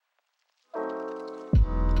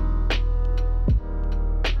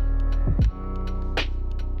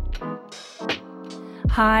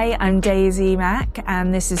Hi, I'm Daisy Mack,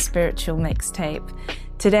 and this is Spiritual Mixtape.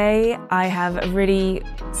 Today, I have a really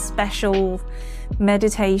special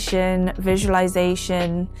meditation,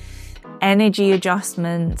 visualization, energy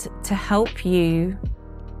adjustment to help you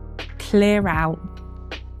clear out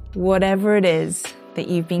whatever it is that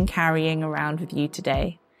you've been carrying around with you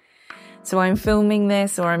today. So I'm filming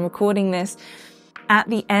this, or I'm recording this at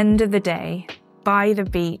the end of the day by the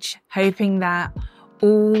beach, hoping that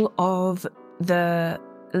all of the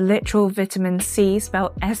literal vitamin C,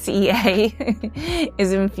 spelled SEA,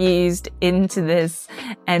 is infused into this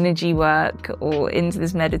energy work or into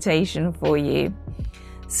this meditation for you.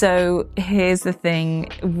 So here's the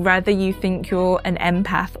thing, whether you think you're an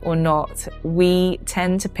empath or not, we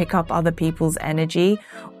tend to pick up other people's energy,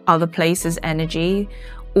 other places' energy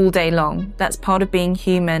all day long. That's part of being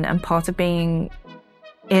human and part of being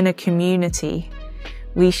in a community.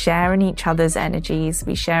 We share in each other's energies,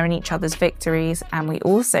 we share in each other's victories, and we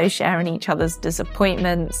also share in each other's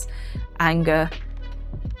disappointments, anger,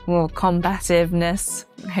 or combativeness.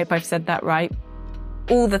 I hope I've said that right.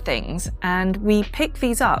 All the things. And we pick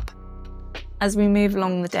these up as we move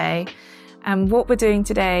along the day. And what we're doing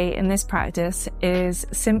today in this practice is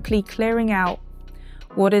simply clearing out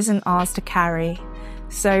what isn't ours to carry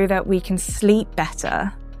so that we can sleep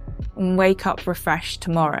better and wake up refreshed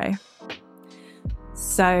tomorrow.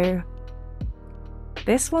 So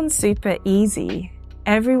this one's super easy.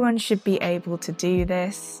 Everyone should be able to do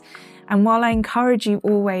this. And while I encourage you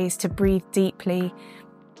always to breathe deeply,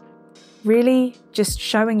 really just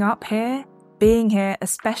showing up here, being here,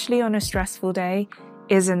 especially on a stressful day,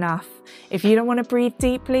 is enough. If you don't want to breathe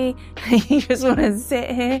deeply, you just want to sit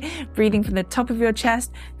here, breathing from the top of your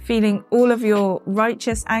chest, feeling all of your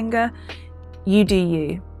righteous anger, you do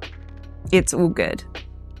you. It's all good.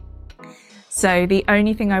 So the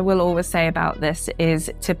only thing I will always say about this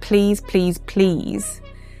is to please, please, please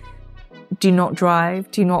do not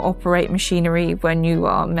drive, do not operate machinery when you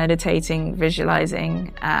are meditating,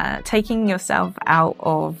 visualizing, taking yourself out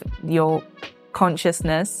of your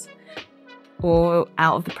consciousness or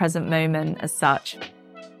out of the present moment as such.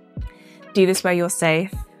 Do this where you're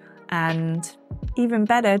safe, and even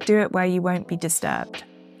better, do it where you won't be disturbed.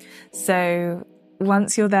 So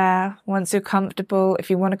once you're there, once you're comfortable,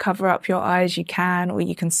 if you want to cover up your eyes, you can, or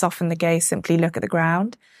you can soften the gaze, simply look at the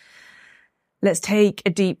ground. Let's take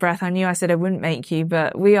a deep breath. I knew I said I wouldn't make you,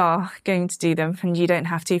 but we are going to do them, and you don't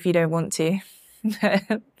have to if you don't want to.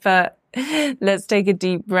 But let's take a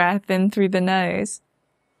deep breath in through the nose,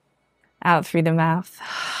 out through the mouth,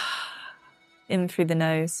 in through the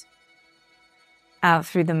nose, out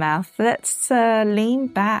through the mouth. Let's lean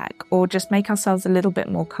back or just make ourselves a little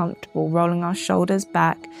bit more comfortable, rolling our shoulders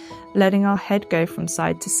back, letting our head go from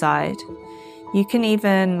side to side. You can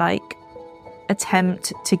even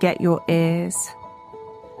attempt to get your ears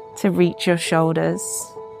to reach your shoulders.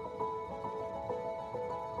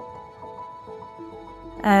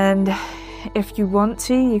 And if you want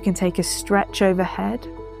to, you can take a stretch overhead,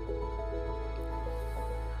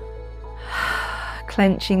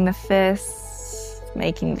 clenching the fists,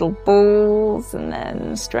 making little balls, and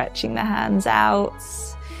then stretching the hands out.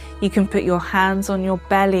 You can put your hands on your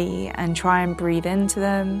belly and try and breathe into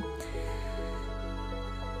them.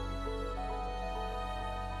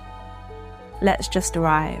 Let's just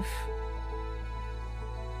arrive.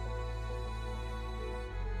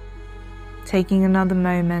 Taking another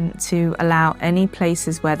moment to allow any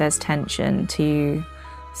places where there's tension to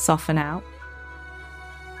soften out.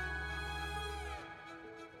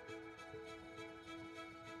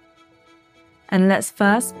 And let's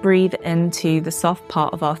first breathe into the soft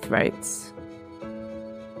part of our throats.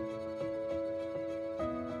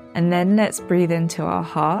 And then let's breathe into our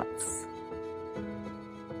hearts.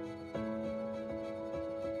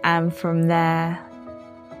 And from there,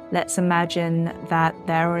 let's imagine that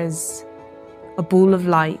there is a ball of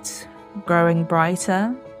light growing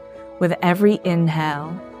brighter with every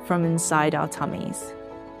inhale from inside our tummies.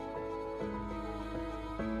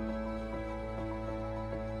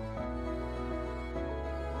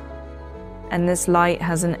 And this light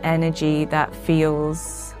has an energy that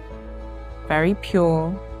feels very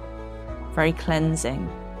pure, very cleansing.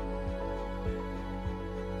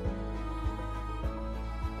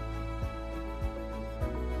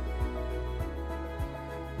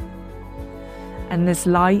 And this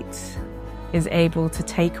light is able to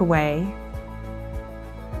take away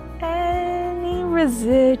any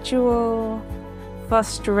residual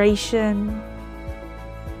frustration,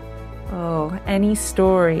 any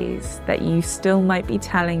stories that you still might be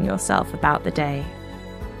telling yourself about the day.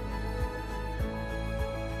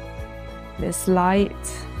 This light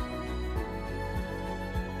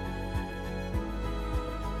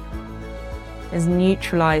is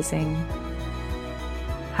neutralizing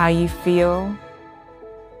how you feel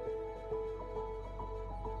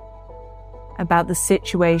about the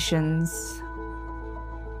situations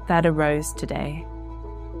that arose today.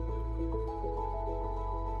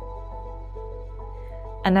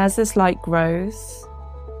 And as this light grows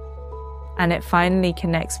and it finally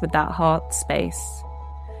connects with that heart space,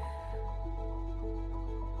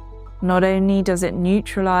 not only does it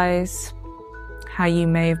neutralize how you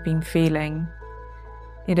may have been feeling,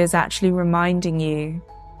 it is actually reminding you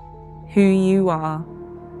who you are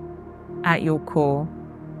at your core.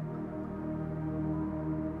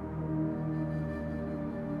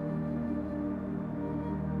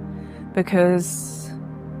 Because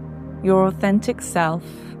your authentic self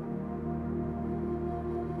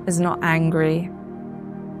is not angry.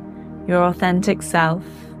 Your authentic self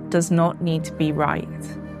does not need to be right.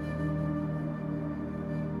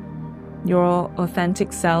 Your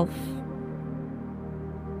authentic self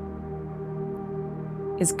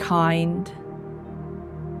is kind,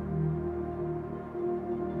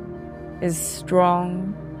 is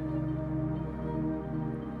strong,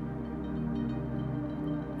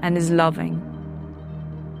 and is loving.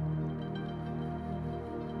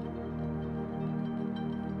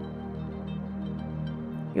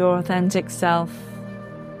 Your authentic self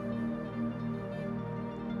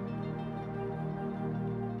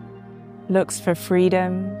looks for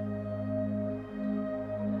freedom,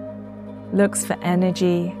 looks for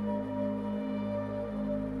energy,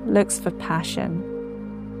 looks for passion.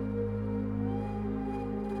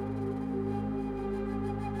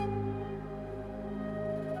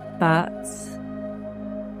 But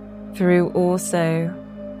through also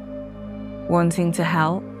wanting to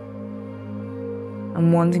help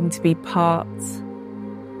and wanting to be part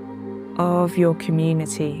of your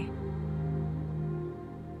community,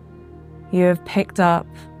 you have picked up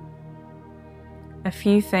a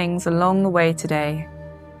few things along the way today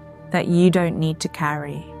that you don't need to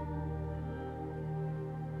carry.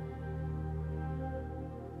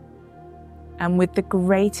 And with the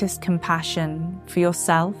greatest compassion for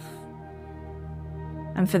yourself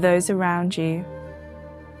and for those around you,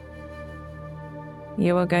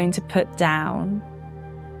 you are going to put down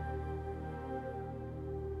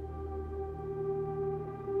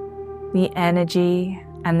the energy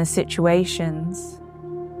and the situations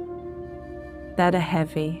that are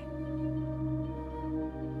heavy.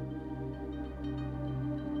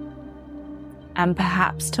 And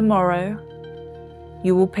perhaps tomorrow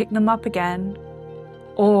you will pick them up again,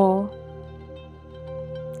 or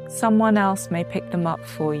someone else may pick them up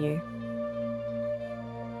for you.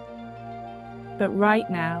 But right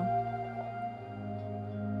now,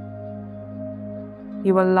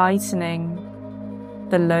 you are lightening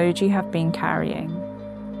the load you have been carrying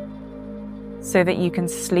so that you can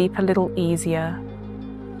sleep a little easier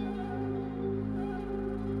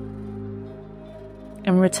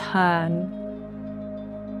and return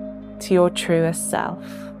to your truest self.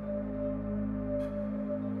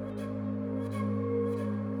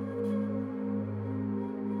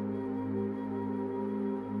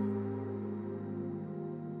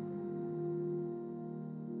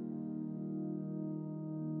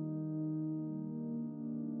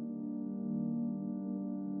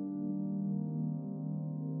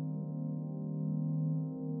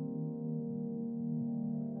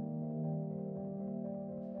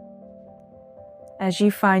 As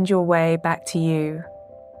you find your way back to you,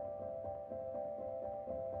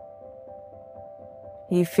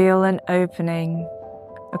 you feel an opening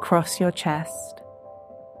across your chest,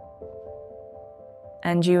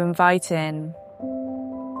 and you invite in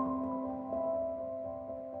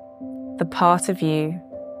the part of you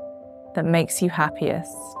that makes you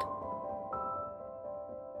happiest.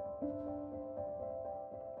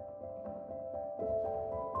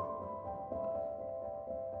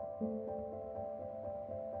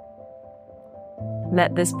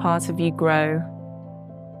 Let this part of you grow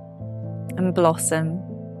and blossom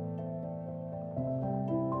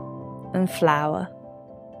and flower.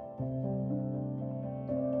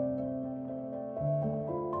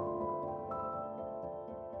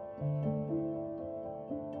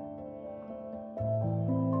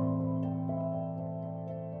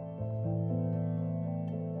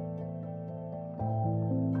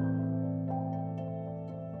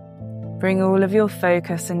 Bring all of your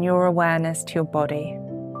focus and your awareness to your body.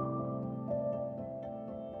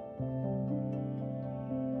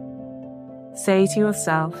 Say to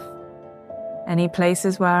yourself, any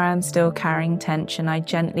places where I'm still carrying tension, I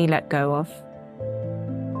gently let go of.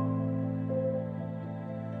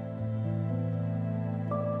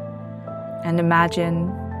 And imagine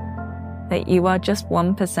that you are just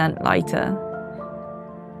 1% lighter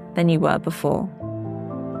than you were before.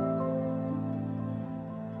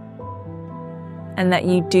 And that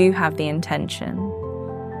you do have the intention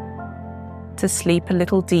to sleep a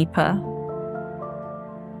little deeper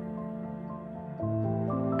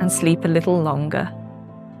and sleep a little longer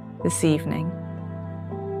this evening.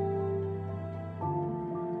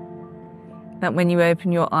 That when you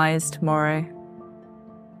open your eyes tomorrow,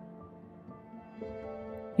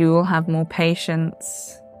 you will have more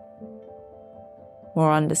patience,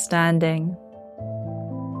 more understanding,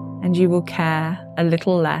 and you will care a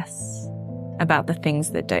little less about the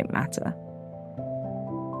things that don't matter.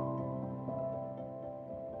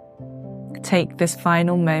 Take this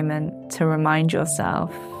final moment to remind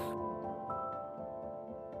yourself,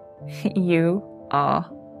 you are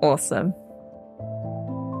awesome.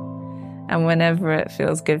 And whenever it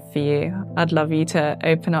feels good for you, I'd love you to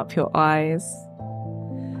open up your eyes,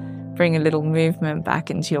 bring a little movement back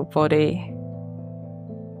into your body.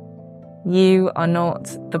 You are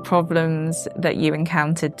not the problems that you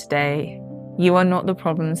encountered today. You are not the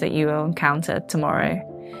problems that you will encounter tomorrow.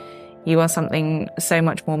 You are something so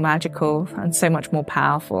much more magical and so much more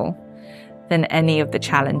powerful than any of the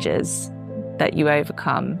challenges that you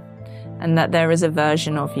overcome. And that there is a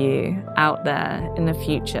version of you out there in the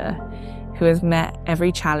future who has met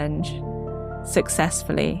every challenge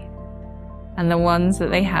successfully. And the ones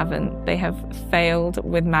that they haven't, they have failed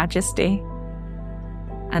with majesty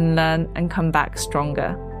and learned and come back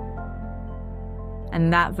stronger.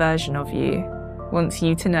 And that version of you wants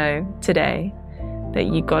you to know today that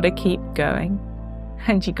you gotta keep going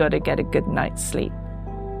and you gotta get a good night's sleep.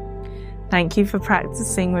 Thank you for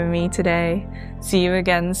practicing with me today. See you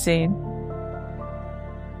again soon.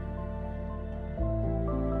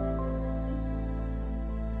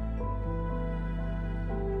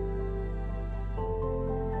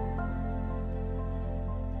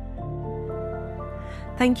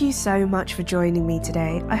 Thank you so much for joining me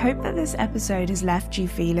today. I hope that this episode has left you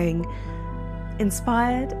feeling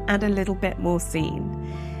inspired and a little bit more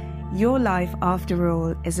seen. Your life, after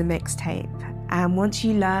all, is a mixtape. And once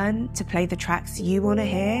you learn to play the tracks you want to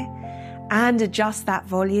hear and adjust that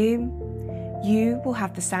volume, you will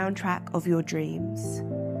have the soundtrack of your dreams.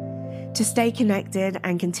 To stay connected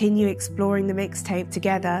and continue exploring the mixtape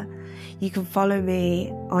together, you can follow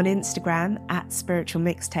me on Instagram at Spiritual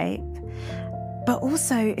Mixtape. But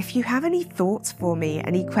also, if you have any thoughts for me,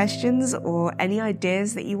 any questions or any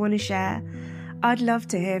ideas that you want to share, I'd love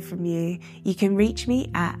to hear from you. You can reach me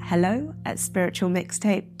at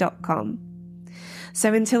hello@spiritualmixtape.com.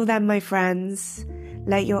 So until then, my friends,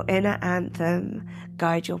 let your inner anthem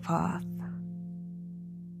guide your path.